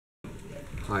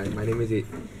Hi, my name is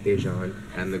Dejan,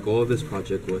 and the goal of this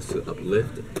project was to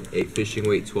uplift a fishing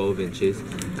weight 12 inches,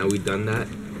 and we've done that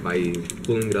by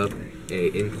pulling it up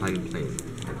a inclined plane.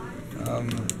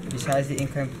 Besides the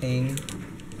inclined plane,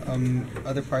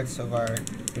 other parts of our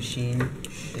machine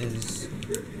is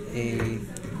a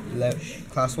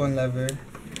class 1 lever,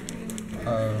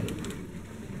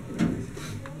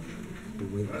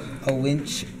 a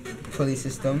winch pulley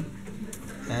system,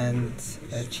 and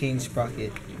a chain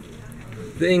sprocket.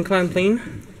 The inclined plane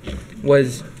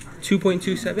was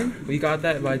 2.27. We got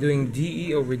that by doing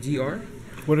DE over DR.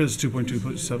 What is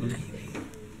 2.2.7?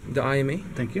 The IMA.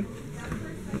 Thank you.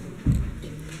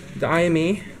 The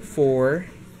IMA for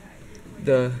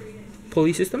the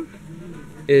pulley system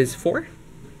is 4.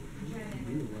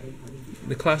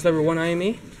 The class lever 1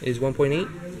 IMA is 1.8.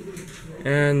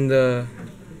 And the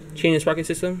chain and sprocket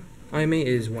system IMA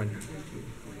is 1.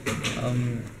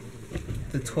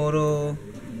 The total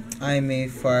IMA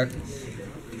for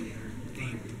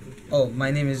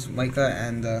my name is Micah,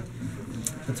 and the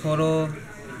total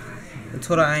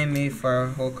IMA for our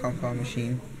whole compound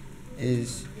machine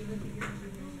is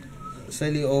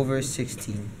slightly over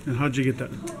 16. And how'd you get that?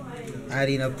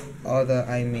 Adding up all the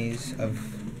IMAs of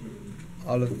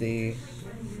all of the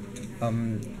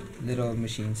little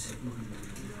machines.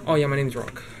 Oh yeah, my name is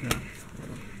Rock. Yeah.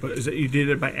 But is it you did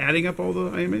it by adding up all the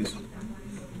IMAs?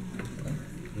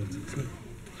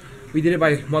 We did it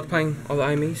by multiplying all the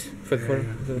IMAs for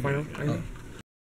the final IMA.